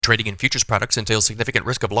Trading in futures products entails significant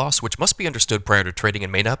risk of loss, which must be understood prior to trading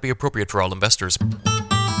and may not be appropriate for all investors.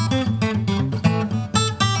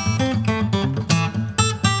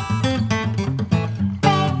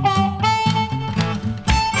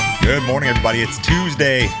 Good morning, everybody. It's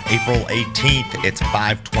Tuesday, April 18th. It's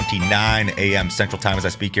 5:29 a.m. Central Time as I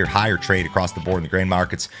speak here. Higher trade across the board in the grain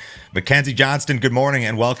markets. Mackenzie Johnston, good morning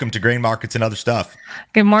and welcome to Grain Markets and Other Stuff.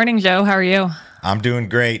 Good morning, Joe. How are you? I'm doing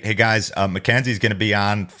great. Hey, guys, Mackenzie's going to be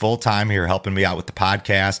on full time here helping me out with the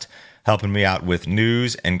podcast, helping me out with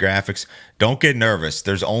news and graphics. Don't get nervous.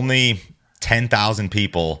 There's only 10,000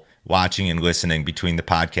 people watching and listening between the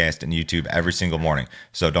podcast and YouTube every single morning.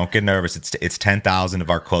 So don't get nervous. It's 10,000 of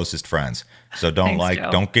our closest friends. So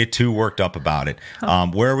don't get too worked up about it.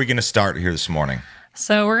 Where are we going to start here this morning?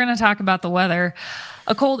 So we're going to talk about the weather.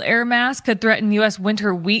 A cold air mass could threaten U.S.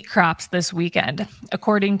 winter wheat crops this weekend.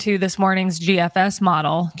 According to this morning's GFS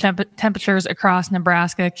model, temperatures across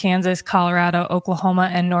Nebraska, Kansas, Colorado, Oklahoma,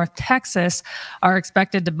 and North Texas are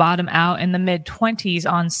expected to bottom out in the mid-20s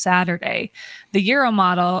on Saturday. The Euro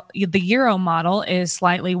model is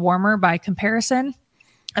slightly warmer by comparison.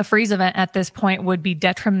 A freeze event at this point would be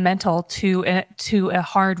detrimental to a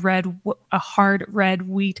hard red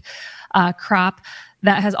wheat crop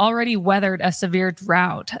that has already weathered a severe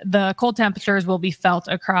drought. The cold temperatures will be felt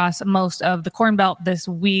across most of the Corn Belt this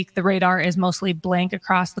week. The radar is mostly blank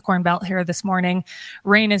across the Corn Belt here this morning.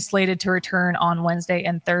 Rain is slated to return on Wednesday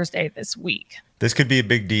and Thursday this week. This could be a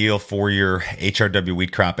big deal for your HRW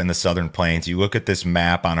wheat crop in the Southern Plains. You look at this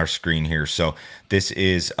map on our screen here. So this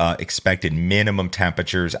is expected minimum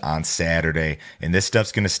temperatures on Saturday, and this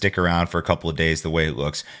stuff's going to stick around for a couple of days the way it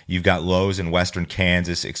looks. You've got lows in western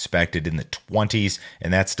Kansas expected in the 20s,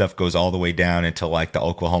 and that stuff goes all the way down into like the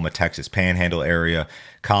Oklahoma, Texas Panhandle area,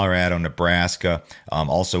 Colorado, Nebraska,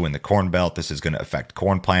 also in the Corn Belt. This is going to affect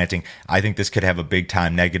corn planting. I think this could have a big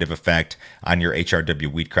time negative effect on your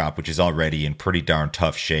HRW wheat crop, which is already in pretty darn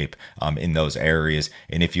tough shape in those areas.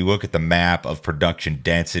 And if you look at the map of production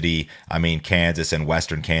density, I mean, Kansas and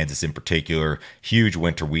western Kansas in particular, huge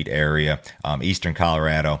winter wheat area, eastern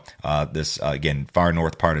Colorado, this again, far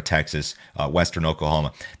north part of Texas, western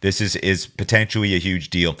Oklahoma. This is potentially a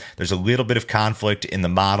huge deal. There's a little bit of conflict in the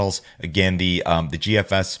models. Again, the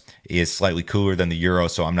GFS is slightly cooler than the Euro,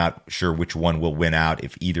 so I'm not sure which one will win out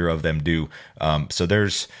if either of them do. So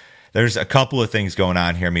there's a couple of things going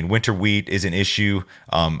on here. I mean, winter wheat is an issue.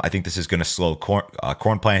 I think this is going to slow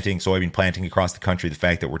corn planting, soybean planting across the country. The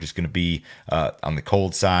fact that we're just going to be on the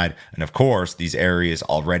cold side. And of course, these areas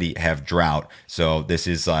already have drought. So this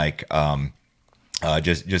is like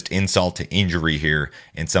just insult to injury here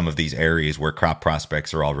in some of these areas where crop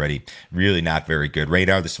prospects are already really not very good.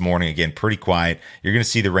 Radar this morning, again, pretty quiet. You're going to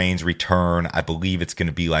see the rains return. I believe it's going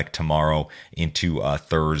to be like tomorrow into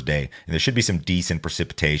Thursday. And there should be some decent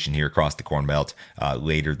precipitation here across the Corn Belt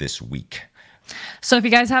later this week. So if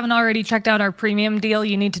you guys haven't already checked out our premium deal,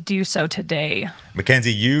 you need to do so today.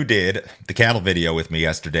 Mackenzie, you did the cattle video with me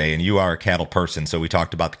yesterday, and you are a cattle person, so we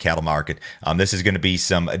talked about the cattle market. This is going to be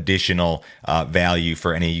some additional value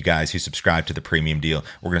for any of you guys who subscribe to the premium deal.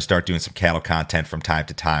 We're going to start doing some cattle content from time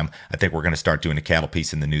to time. I think we're going to start doing a cattle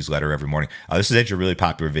piece in the newsletter every morning. This is actually a really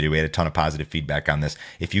popular video. We had a ton of positive feedback on this.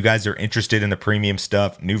 If you guys are interested in the premium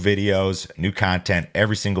stuff, new videos, new content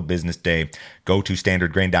every single business day, go to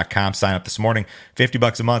standardgrain.com, sign up this morning.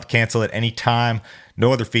 $50 a month, cancel at any time.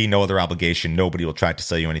 No other fee, no other obligation. Nobody will try to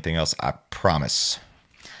sell you anything else, I promise.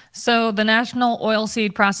 So the National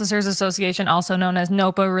Oilseed Processors Association, also known as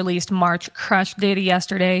NOPA, released March crush data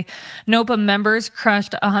yesterday. NOPA members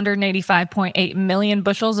crushed 185.8 million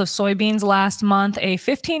bushels of soybeans last month, a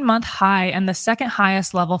 15-month high and the second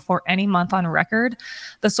highest level for any month on record.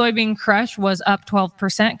 The soybean crush was up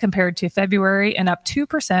 12% compared to February and up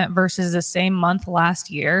 2% versus the same month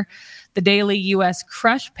last year. The daily U.S.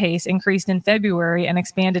 crush pace increased in February and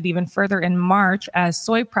expanded even further in March as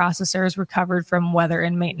soy processors recovered from weather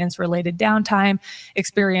and maintenance-related downtime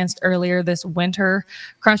experienced earlier this winter.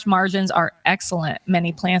 Crush margins are excellent.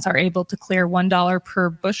 Many plants are able to clear $1 per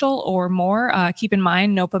bushel or more. Keep in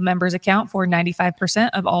mind, NOPA members account for 95%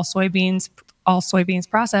 of all soybeans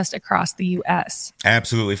processed across the U.S.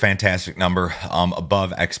 Absolutely fantastic number,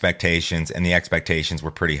 above expectations, and the expectations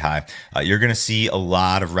were pretty high. You're going to see a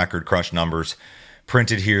lot of record crush numbers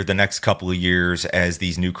printed here the next couple of years as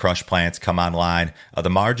these new crush plants come online.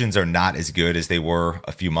 The margins are not as good as they were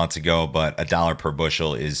a few months ago, but $1 per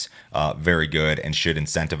bushel is very good and should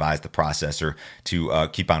incentivize the processor to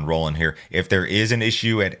keep on rolling here. If there is an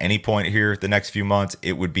issue at any point here the next few months,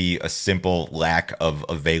 it would be a simple lack of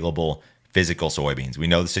available physical soybeans. We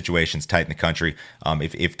know the situation's tight in the country.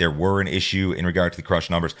 If there were an issue in regard to the crush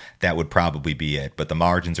numbers, that would probably be it. But the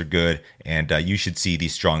margins are good, and you should see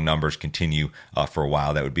these strong numbers continue for a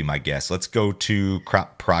while. That would be my guess. Let's go to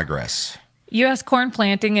crop progress. U.S. corn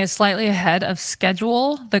planting is slightly ahead of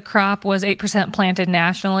schedule. The crop was 8% planted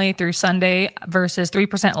nationally through Sunday versus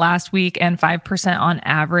 3% last week and 5% on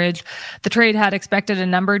average. The trade had expected a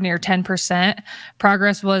number near 10%.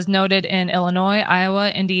 Progress was noted in Illinois,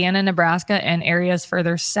 Iowa, Indiana, Nebraska, and areas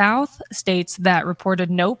further south. States that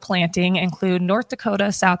reported no planting include North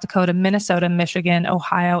Dakota, South Dakota, Minnesota, Michigan,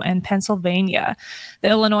 Ohio, and Pennsylvania. The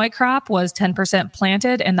Illinois crop was 10%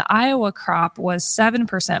 planted, and the Iowa crop was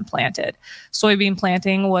 7% planted. Soybean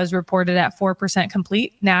planting was reported at 4%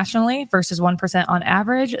 complete nationally versus 1% on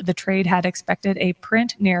average. The trade had expected a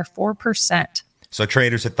print near 4%. So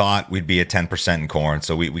traders had thought we'd be at 10% in corn.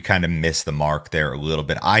 So we kind of missed the mark there a little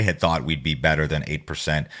bit. I had thought we'd be better than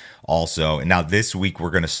 8% also. And now this week we're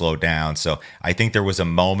going to slow down. So I think there was a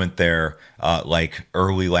moment there like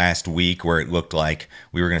early last week where it looked like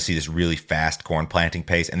we were going to see this really fast corn planting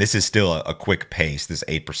pace. And this is still a quick pace, this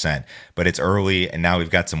 8%, but it's early. And now we've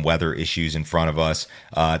got some weather issues in front of us.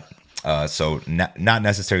 So not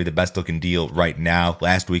necessarily the best looking deal right now.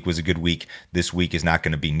 Last week was a good week. This week is not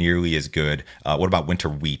going to be nearly as good. What about winter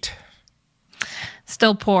wheat?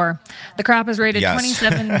 Still poor. The crop is rated Yes.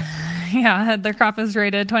 27. Yeah, the crop is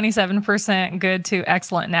rated 27% good to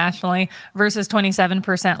excellent nationally versus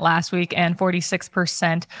 27% last week and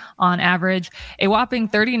 46% on average. A whopping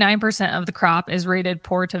 39% of the crop is rated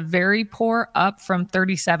poor to very poor, up from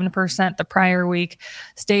 37% the prior week.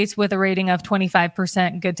 States with a rating of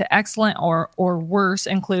 25% good to excellent or worse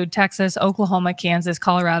include Texas, Oklahoma, Kansas,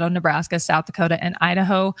 Colorado, Nebraska, South Dakota, and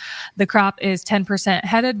Idaho. The crop is 10%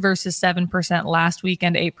 headed versus 7% last week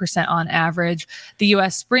and 8% on average. The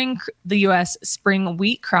U.S. spring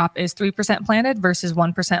wheat crop is 3% planted versus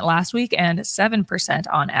 1% last week and 7%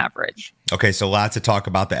 on average. Okay, so lots of talk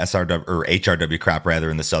about the SRW or HRW crop rather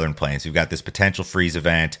in the Southern Plains. We've got this potential freeze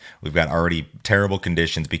event. We've got already terrible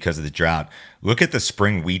conditions because of the drought. Look at the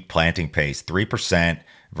spring wheat planting pace, 3%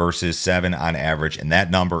 versus 7% on average, and that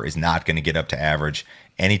number is not going to get up to average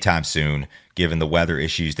anytime soon, given the weather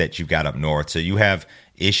issues that you've got up north. So you have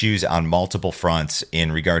issues on multiple fronts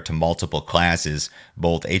in regard to multiple classes,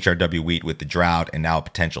 both HRW wheat with the drought and now a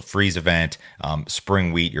potential freeze event.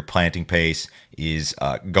 Spring wheat, your planting pace is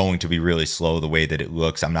going to be really slow the way that it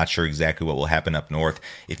looks. I'm not sure exactly what will happen up north.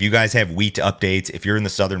 If you guys have wheat updates, if you're in the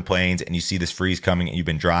Southern Plains and you see this freeze coming and you've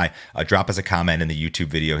been dry, drop us a comment in the YouTube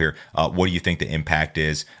video here. What do you think the impact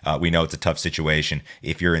is? We know it's a tough situation.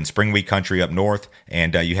 If you're in spring wheat country up north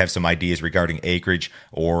and you have some ideas regarding acreage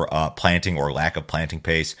or planting or lack of planting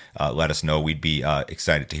pace, let us know. We'd be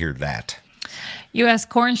excited to hear that. U.S.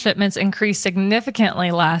 corn shipments increased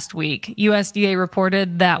significantly last week. USDA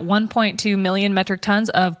reported that 1.2 million metric tons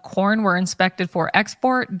of corn were inspected for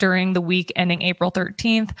export during the week ending April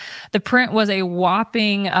 13th. The print was a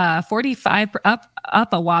whopping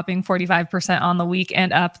 45% on the week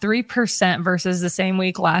and up 3% versus the same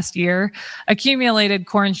week last year. Accumulated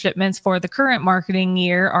corn shipments for the current marketing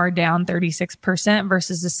year are down 36%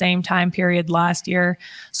 versus the same time period last year.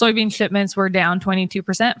 Soybean shipments were down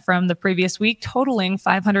 22% from the previous week, totaling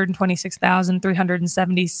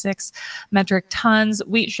 526,376 metric tons.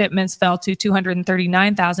 Wheat shipments fell to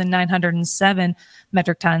 239,907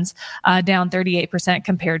 metric tons, down 38%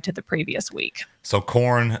 compared to the previous week. So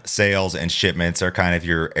corn sales and shipments are kind of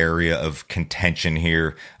your area of contention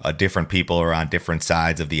here. Different people are on different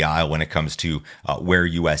sides of the aisle when it comes to where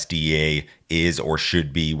USDA is or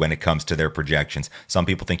should be when it comes to their projections. Some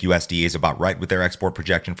people think USDA is about right with their export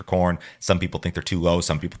projection for corn. Some people think they're too low.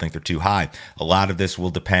 Some people think they're too high. A lot of this will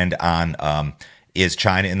depend on is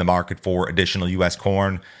China in the market for additional U.S.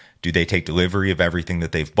 corn? Do they take delivery of everything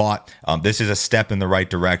that they've bought? This is a step in the right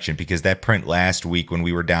direction because that print last week when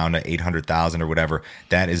we were down to 800,000 or whatever,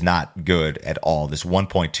 that is not good at all. This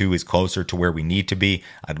 1.2 is closer to where we need to be.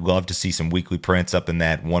 I'd love to see some weekly prints up in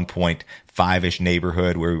that 1.5-ish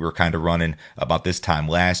neighborhood where we were kind of running about this time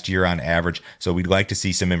last year on average. So we'd like to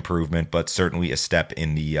see some improvement, but certainly a step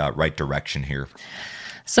in the right direction here.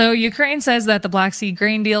 So Ukraine says that the Black Sea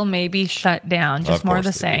grain deal may be shut down, just more of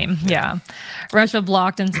the same. Yeah. Russia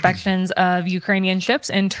blocked inspections of Ukrainian ships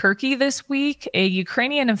in Turkey this week. A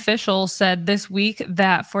Ukrainian official said this week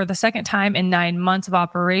that for the second time in 9 months of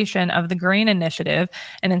operation of the grain initiative,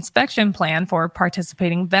 an inspection plan for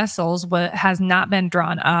participating vessels has not been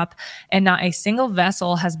drawn up and not a single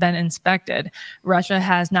vessel has been inspected. Russia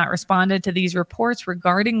has not responded to these reports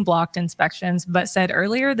regarding blocked inspections, but said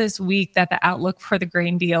earlier this week that the outlook for the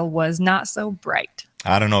grain deal was not so bright.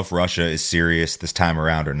 I don't know if Russia is serious this time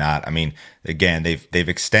around or not. I mean, again, they've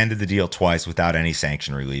extended the deal twice without any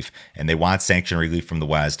sanction relief, and they want sanction relief from the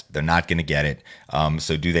West. They're not going to get it.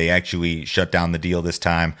 So do they actually shut down the deal this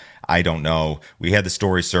time? I don't know. We had the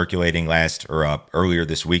story circulating earlier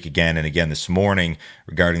this week again and again this morning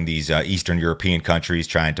regarding these Eastern European countries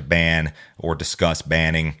trying to ban or discuss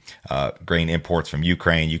banning grain imports from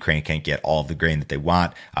Ukraine. Ukraine can't get all of the grain that they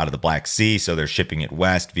want out of the Black Sea, so they're shipping it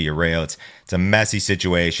west via rail. It's a messy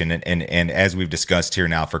situation, and as we've discussed here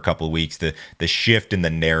now for a couple of weeks, the shift in the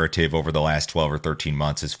narrative over the last 12 or 13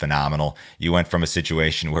 months is phenomenal. You went from a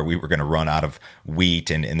situation where we were going to run out of wheat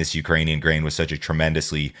and this Ukrainian grain was such a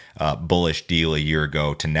tremendously bullish deal a year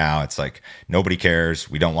ago to now it's like nobody cares.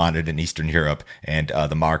 We don't want it in Eastern Europe, and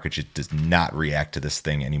the market just does not react to this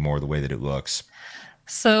thing anymore the way that it looks.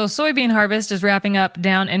 So soybean harvest is wrapping up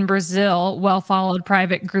down in Brazil. Well-followed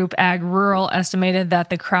private group Ag Rural estimated that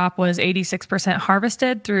the crop was 86%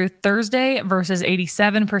 harvested through Thursday versus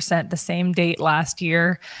 87% the same date last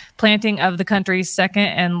year. Planting of the country's second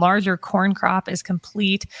and larger corn crop is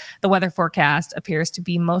complete. The weather forecast appears to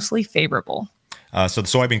be mostly favorable. So the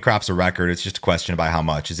soybean crop's a record. It's just a question about how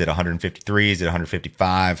much. Is it 153? Is it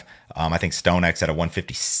 155? I think StoneX at a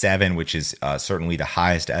 157, which is certainly the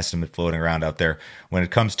highest estimate floating around out there. When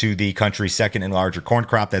it comes to the country's second and larger corn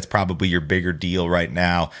crop, that's probably your bigger deal right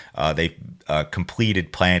now. They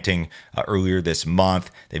completed planting earlier this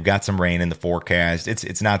month. They've got some rain in the forecast.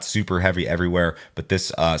 It's not super heavy everywhere, but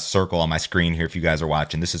this circle on my screen here, if you guys are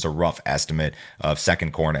watching, this is a rough estimate of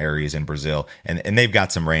second corn areas in Brazil, and they've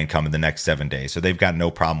got some rain coming the next 7 days, so they've got no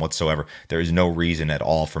problem whatsoever. There is no reason at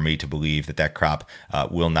all for me to believe that crop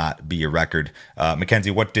will not be a record.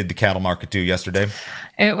 Mackenzie, what did the cattle market do yesterday?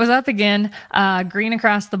 It was up again, green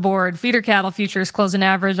across the board. Feeder cattle futures closed an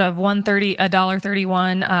average of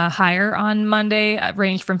 $1.31 higher on Monday,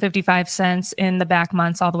 ranged from 55 cents in the back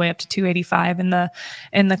months all the way up to 285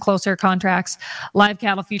 in the closer contracts. Live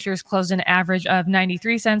cattle futures closed an average of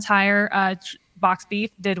 93 cents higher. Box beef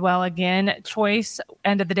did well again. Choice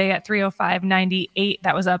ended the day at 305.98.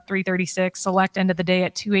 That was up 336. Select ended the day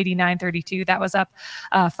at 289.32. That was up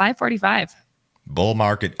 545. Bull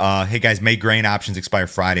market. Hey guys, May grain options expire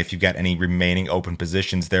Friday. If you've got any remaining open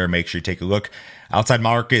positions there, make sure you take a look. Outside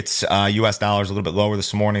markets, U.S. dollars a little bit lower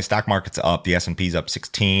this morning. Stock market's up. The S&P's up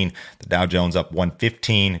 16. The Dow Jones up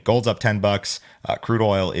 115. Gold's up $10. Crude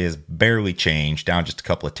oil is barely changed, down just a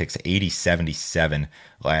couple of ticks, 80.77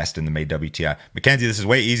 last in the May WTI. Mackenzie, this is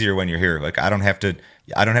way easier when you're here. Like I don't have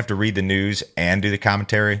to read the news and do the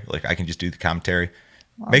commentary. Like I can just do the commentary.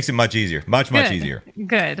 Makes it much easier. Much easier.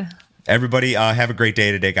 Good. Everybody, have a great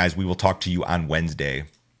day today, guys. We will talk to you on Wednesday.